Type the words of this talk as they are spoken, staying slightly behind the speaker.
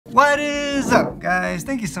What is up, guys?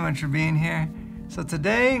 Thank you so much for being here. So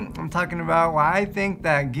today I'm talking about why I think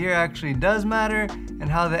that gear actually does matter and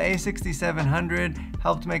how the a6700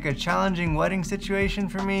 helped make a challenging wedding situation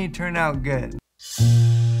for me turn out good.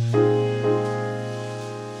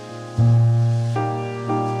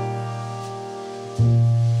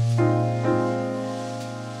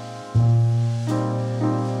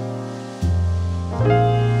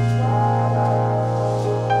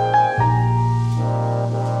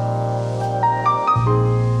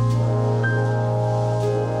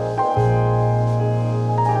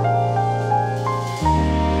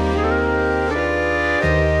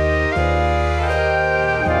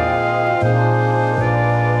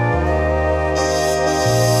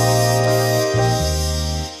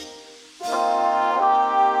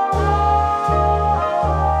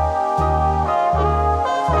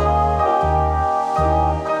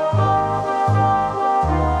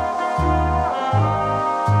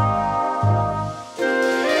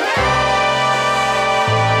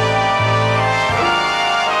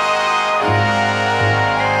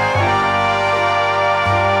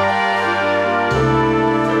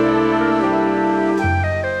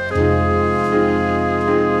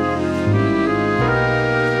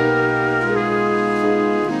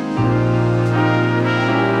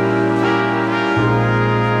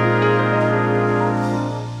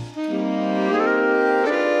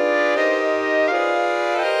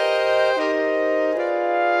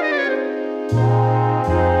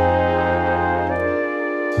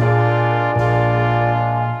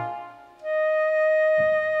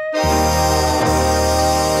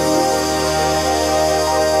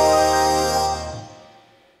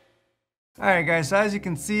 Alright guys, so as you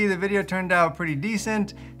can see, the video turned out pretty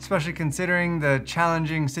decent, especially considering the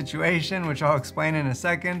challenging situation, which I'll explain in a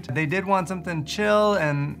second. They did want something chill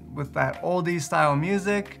and with that oldie style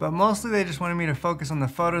music, but mostly they just wanted me to focus on the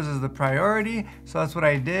photos as the priority, so that's what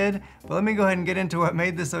I did. But let me go ahead and get into what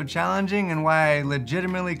made this so challenging and why I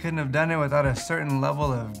legitimately couldn't have done it without a certain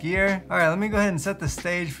level of gear. Alright, let me go ahead and set the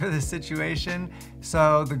stage for this situation.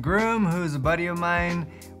 So the groom, who's a buddy of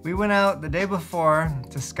mine, we went out the day before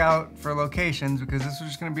to scout for locations because this was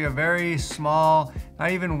just gonna be a very small, not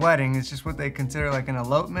even wedding, it's just what they consider like an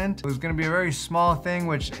elopement. It was gonna be a very small thing,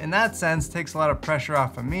 which in that sense takes a lot of pressure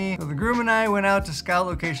off of me. So the groom and I went out to scout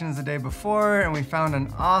locations the day before and we found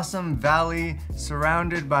an awesome valley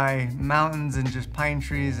surrounded by mountains and just pine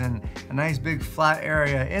trees and a nice big flat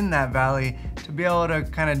area in that valley to be able to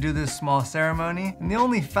kind of do this small ceremony. And the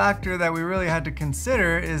only factor that we really had to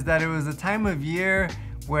consider is that it was the time of year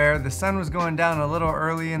where the sun was going down a little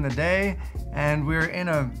early in the day and we're in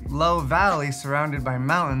a low valley surrounded by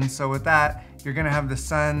mountains. So with that, you're gonna have the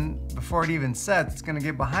sun, before it even sets, it's gonna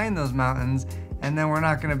get behind those mountains, and then we're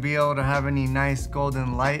not gonna be able to have any nice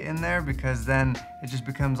golden light in there because then it just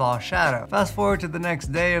becomes all shadow. Fast forward to the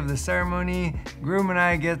next day of the ceremony, groom and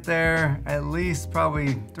I get there at least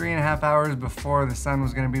probably 3.5 hours before the sun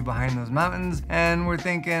was gonna be behind those mountains, and we're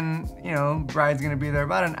thinking, you know, bride's gonna be there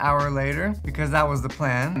about an hour later because that was the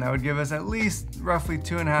plan. That would give us at least roughly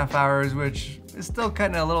 2.5 hours, which is still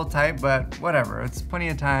cutting it a little tight, but whatever, it's plenty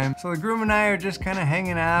of time. So the groom and I are just kind of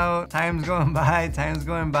hanging out, time's going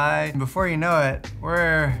by, and before you know it,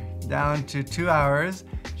 we're down to 2 hours,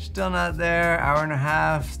 still not there, hour and a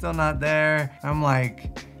half, still not there. I'm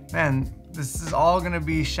like, man, this is all gonna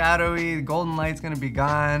be shadowy, the golden light's gonna be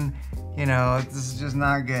gone, you know, this is just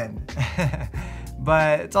not good.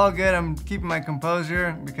 But it's all good, I'm keeping my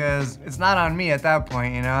composure because it's not on me at that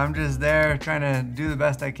point, you know, I'm just there trying to do the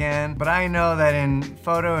best I can. But I know that in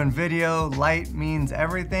photo and video, light means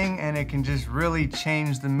everything and it can just really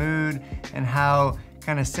change the mood and how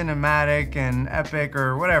kind of cinematic and epic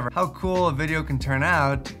or whatever, how cool a video can turn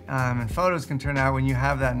out and photos can turn out when you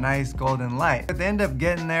have that nice golden light. But they end up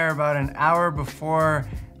getting there about an hour before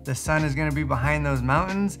the sun is gonna be behind those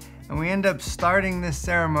mountains, and we end up starting this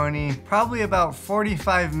ceremony probably about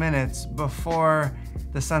 45 minutes before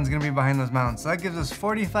the sun's gonna be behind those mountains. So that gives us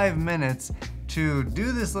 45 minutes to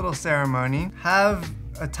do this little ceremony, have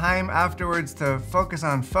a time afterwards to focus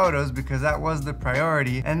on photos because that was the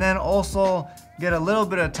priority, and then also get a little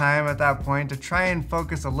bit of time at that point to try and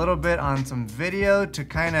focus a little bit on some video to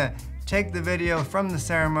kind of take the video from the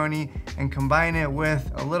ceremony and combine it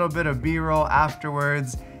with a little bit of B-roll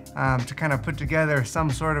afterwards to kind of put together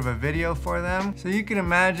some sort of a video for them. So you can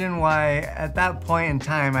imagine why at that point in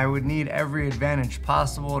time I would need every advantage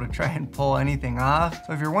possible to try and pull anything off.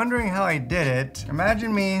 So if you're wondering how I did it,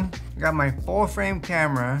 imagine me, I got my full frame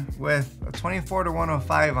camera with a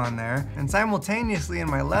 24-105 on there, and simultaneously in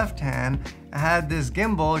my left hand I had this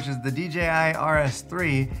gimbal, which is the DJI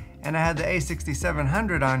RS3, and I had the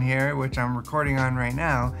a6700 on here, which I'm recording on right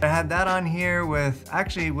now. I had that on here with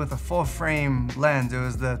a full frame lens. It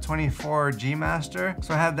was the 24 G Master.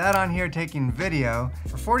 So I had that on here taking video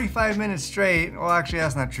for 45 minutes straight. Well, actually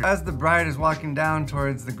that's not true. As the bride is walking down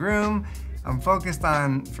towards the groom, I'm focused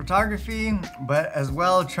on photography, but as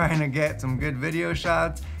well trying to get some good video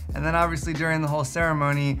shots. And then obviously during the whole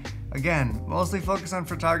ceremony, again, mostly focused on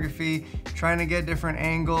photography, trying to get different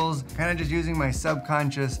angles, kind of just using my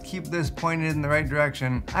subconscious, keep this pointed in the right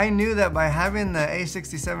direction. I knew that by having the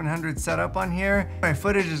a6700 set up on here, my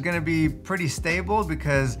footage is gonna be pretty stable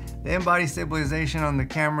because the in-body stabilization on the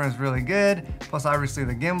camera is really good, plus obviously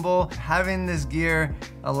the gimbal. Having this gear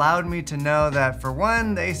allowed me to know that, for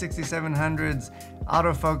one, the a6700's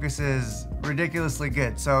autofocus is ridiculously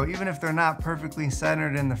good. So even if they're not perfectly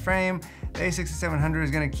centered in the frame, the a6700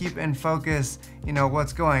 is gonna keep in focus, you know,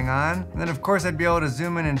 what's going on. And then of course I'd be able to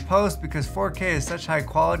zoom in post because 4K is such high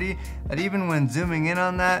quality that even when zooming in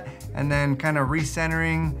on that and then kind of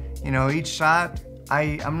recentering, you know, each shot,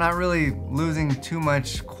 I'm not really losing too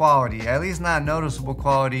much quality, at least not noticeable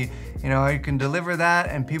quality. You know, you can deliver that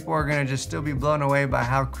and people are gonna just still be blown away by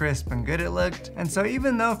how crisp and good it looked. And so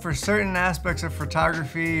even though for certain aspects of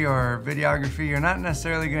photography or videography, you're not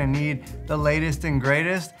necessarily gonna need the latest and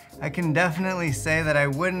greatest, I can definitely say that I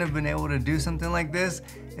wouldn't have been able to do something like this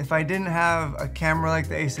if I didn't have a camera like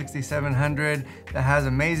the a6700 that has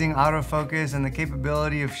amazing autofocus and the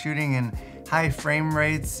capability of shooting in high frame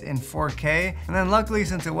rates in 4K. And then luckily,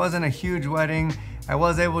 since it wasn't a huge wedding, I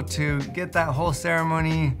was able to get that whole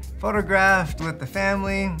ceremony photographed with the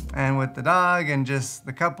family and with the dog and just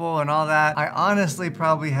the couple and all that. I honestly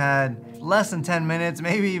probably had less than 10 minutes,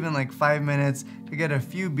 maybe even like 5 minutes to get a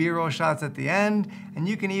few B-roll shots at the end. And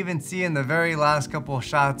you can even see in the very last couple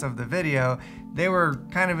shots of the video, they were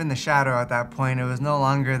kind of in the shadow at that point. It was no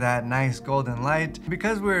longer that nice golden light.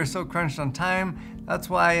 Because we were so crunched on time, that's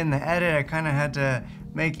why in the edit I kind of had to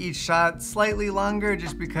make each shot slightly longer,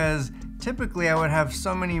 just because typically I would have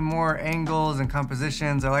so many more angles and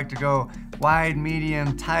compositions. I like to go wide,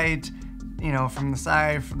 medium, tight, you know, from the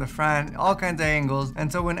side, from the front, all kinds of angles.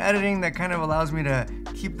 And so when editing, that kind of allows me to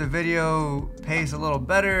keep the video pace a little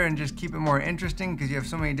better and just keep it more interesting because you have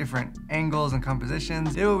so many different angles and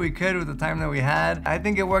compositions. Did what we could with the time that we had. I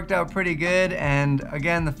think it worked out pretty good. And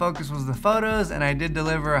again, the focus was the photos, and I did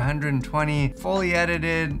deliver 120 fully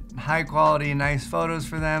edited, high quality, nice photos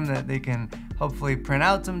for them that they can hopefully print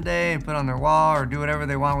out someday and put on their wall or do whatever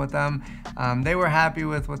they want with them. They were happy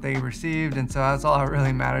with what they received, and so that's all that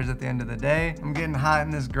really matters at the end of the day. I'm getting hot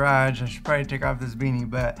in this garage. I should probably take off this beanie,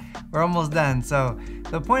 but we're almost done. So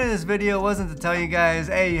the point of this video wasn't to tell you guys,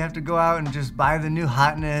 hey, you have to go out and just buy the new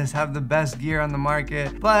hotness, have the best gear on the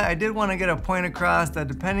market. But I did want to get a point across that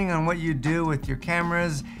depending on what you do with your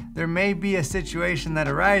cameras, there may be a situation that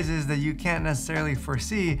arises that you can't necessarily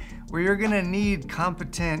foresee where you're gonna need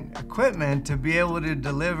competent equipment to be able to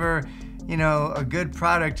deliver, you know, a good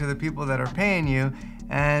product to the people that are paying you.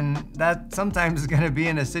 And that sometimes is gonna be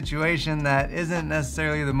in a situation that isn't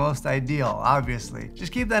necessarily the most ideal, obviously.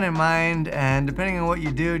 Just keep that in mind, and depending on what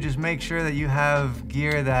you do, just make sure that you have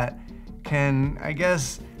gear that can, I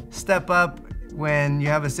guess, step up when you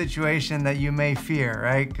have a situation that you may fear,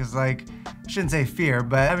 right? Because like, I shouldn't say fear,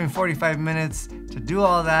 but having 45 minutes to do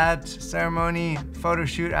all that, ceremony, photo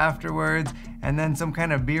shoot afterwards, and then some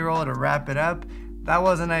kind of B-roll to wrap it up, that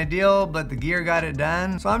wasn't ideal, but the gear got it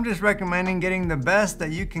done. So I'm just recommending getting the best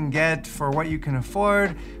that you can get for what you can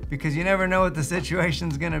afford, because you never know what the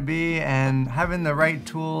situation's gonna be, and having the right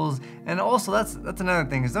tools. And also that's another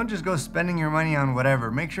thing, is don't just go spending your money on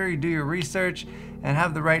whatever. Make sure you do your research and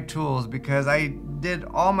have the right tools, because I did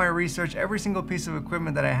all my research, every single piece of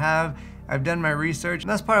equipment that I have, I've done my research. And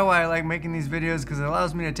that's part of why I like making these videos, because it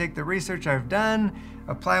allows me to take the research I've done,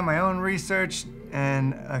 apply my own research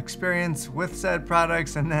and experience with said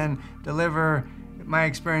products, and then deliver my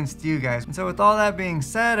experience to you guys. And so with all that being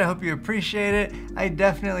said, I hope you appreciate it. I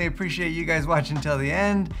definitely appreciate you guys watching till the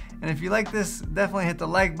end. And if you like this, definitely hit the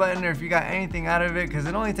like button, or if you got anything out of it, because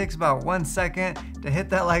it only takes about 1 second to hit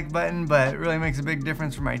that like button, but it really makes a big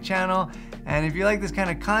difference for my channel. And if you like this kind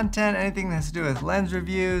of content, anything that has to do with lens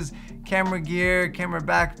reviews, camera gear, camera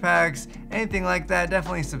backpacks, anything like that,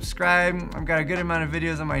 definitely subscribe. I've got a good amount of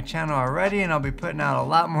videos on my channel already, and I'll be putting out a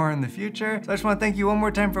lot more in the future. So I just want to thank you one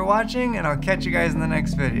more time for watching, and I'll catch you guys in the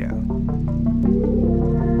next video.